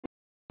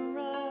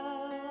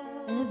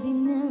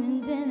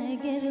and then I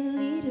get a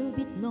little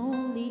bit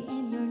lonely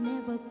and you're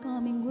never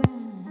coming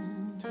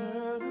round.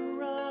 Turn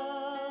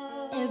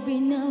around. Every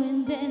now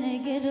and then I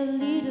get a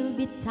little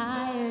bit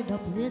tired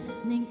of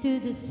listening to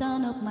the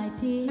sound of my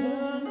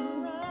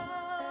tears.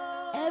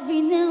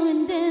 Every now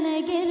and then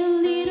I get a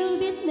little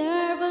bit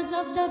nervous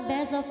of the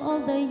best of all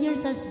the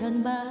years has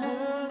gone by.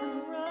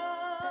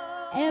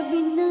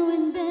 Every now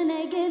and then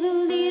I get a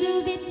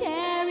little bit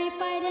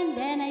terrified, and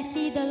then I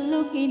see the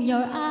look in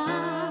your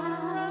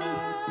eyes.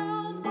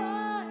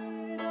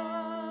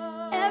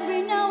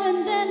 Every now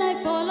and then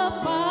I fall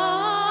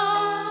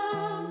apart.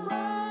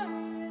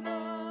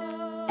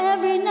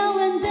 Every now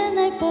and then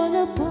I fall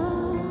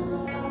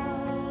apart.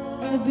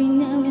 Every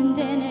now and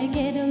then I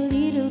get a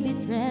little bit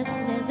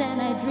restless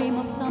and I dream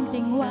of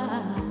something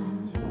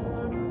wild.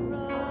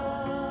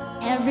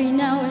 Every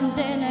now and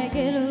then I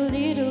get a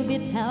little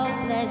bit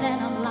helpless and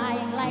I'm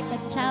lying like a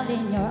child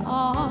in your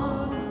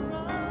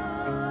arms.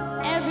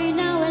 Every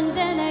now and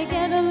then I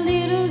get a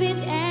little bit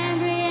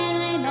angry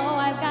and I know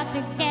I've got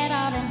to get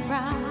out and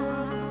cry.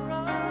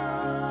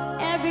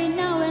 Every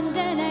now and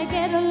then I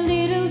get a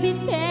little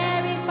bit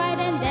terrified,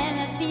 and then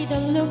I see the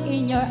look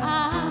in your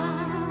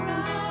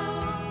eyes.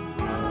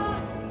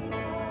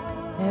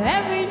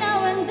 Every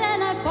now and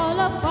then I fall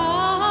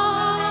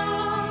apart.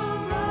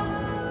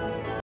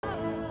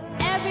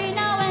 Every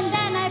now and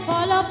then I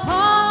fall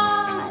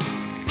apart,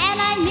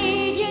 and I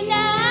need you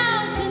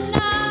now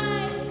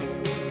tonight,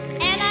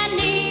 and I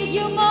need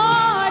you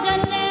more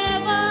than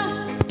ever.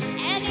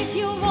 And if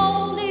you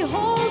only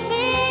hold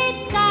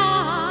me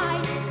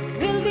tight,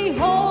 we'll be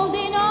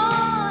holding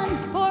on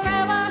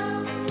forever,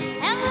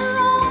 and we'll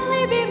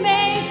only be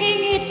making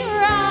it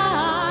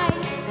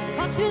right,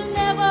 'cause we'll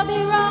never be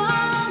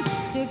wrong.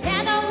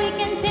 Together we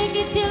can take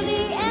it till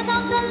the end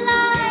of the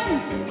line.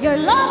 Your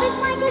love is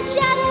like a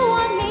shadow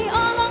on me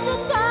all of the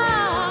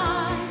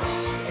time.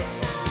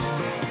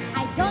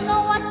 I don't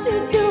know what to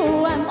do,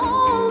 I'm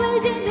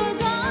always in the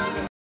dark.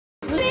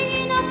 Living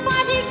in a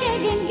party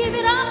cake and give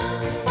it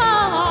up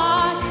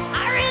spark.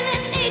 I really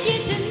need you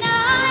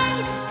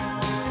tonight.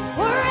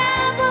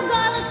 Forever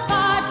gonna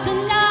start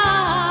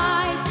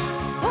tonight.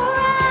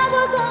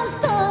 Forever gonna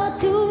start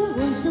to.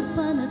 Once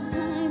upon a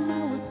time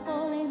I was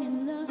falling in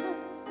love,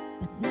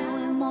 but now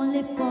I'm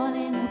only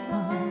falling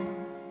apart.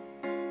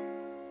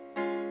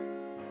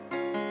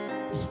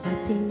 There's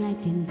nothing I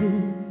can do,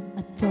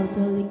 a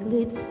total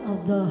eclipse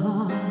of the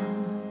heart.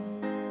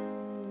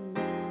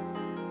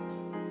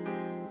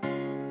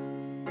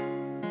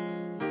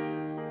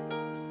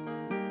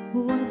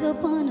 Once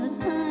upon a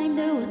time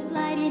there was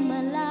light in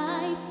my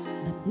life,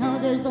 but now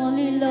there's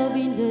only love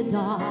in the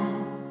dark.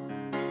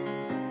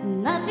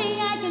 Nothing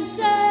I can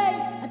say,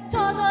 a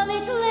total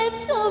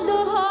eclipse of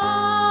the heart.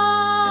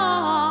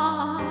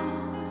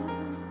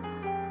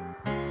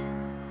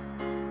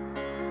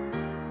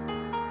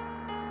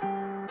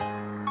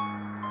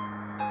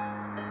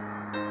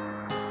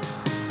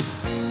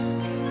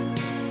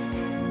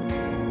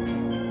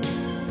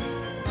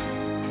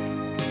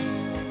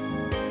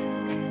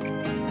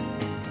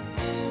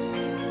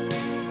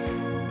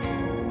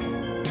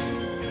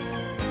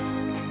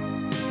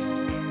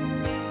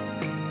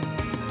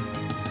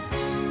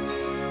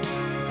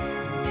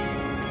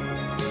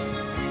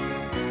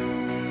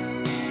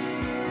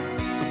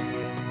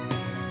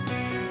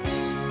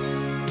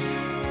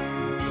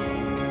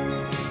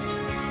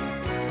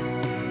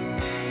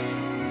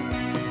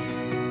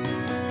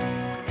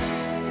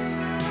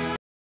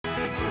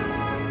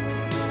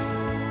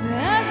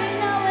 Every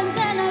now and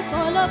then I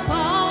fall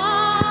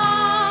apart.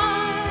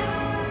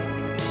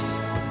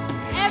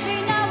 Every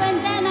now and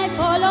then I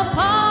fall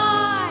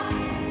apart,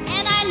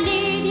 and I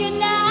need you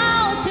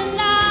now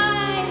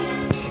tonight,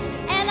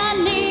 and I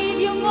need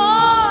you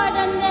more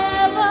than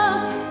ever.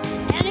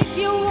 And if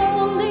you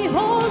only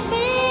hold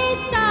me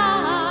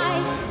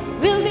tight,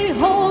 we'll be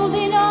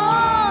holding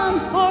on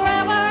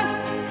forever,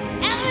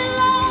 and we'll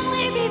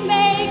only be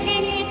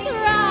making it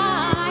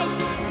right,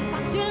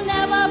 'cause we'll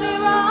never be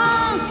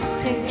wrong.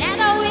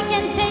 Together we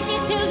can take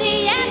it till the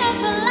end of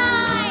the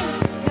line.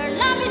 Your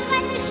love is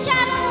like the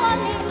shadow on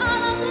me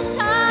all of the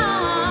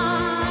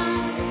time.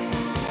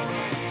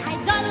 I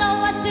don't know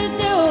what to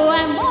do,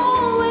 I'm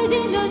always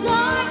in the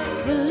dark.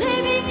 We're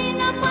living in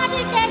a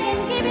party cake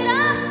and give it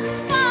up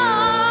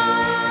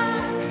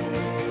spark.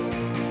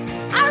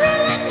 I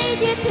really need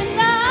you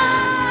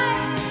tonight.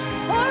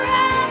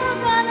 Forever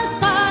gonna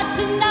start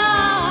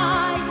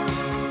tonight.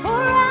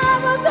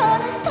 Forever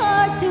gonna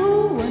start to.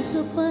 Once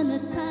upon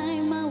a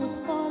time I was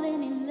falling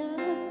in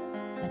love,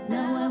 but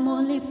now I'm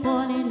only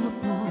falling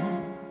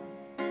apart.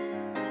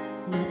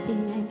 There's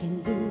nothing I can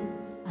do,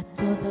 a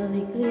total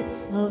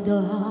eclipse of the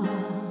heart.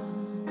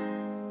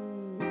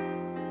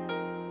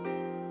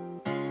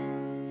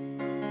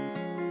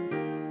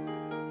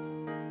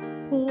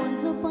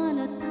 Once upon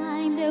a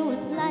time there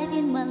was light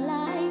in my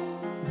life,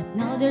 but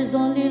now there's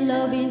only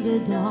love in the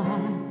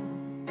dark.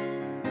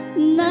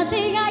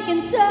 Nothing I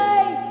can say,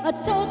 a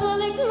total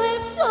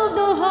eclipse of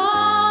the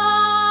heart.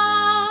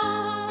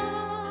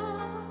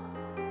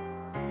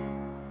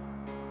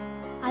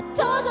 I a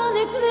total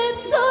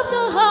eclipse of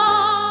the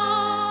heart.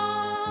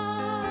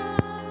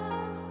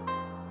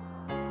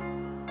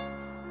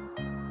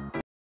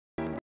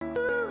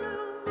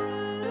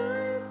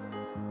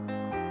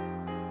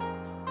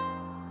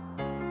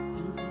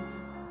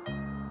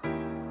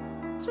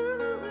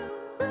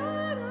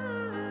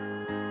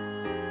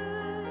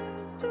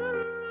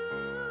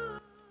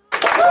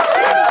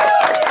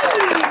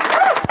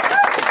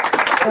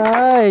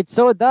 Right.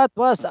 So that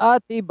was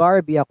Ate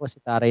Barbie. Ako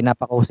si Taray.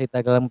 Napakahusay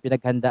talagang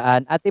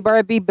pinaghandaan. Ate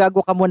Barbie, bago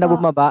ka muna Po.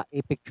 bumaba,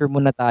 i-picture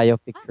muna tayo.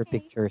 Picture, Okay.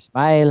 picture.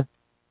 Smile.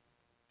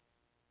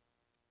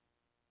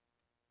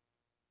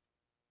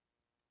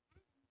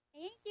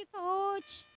 Thank you, Coach.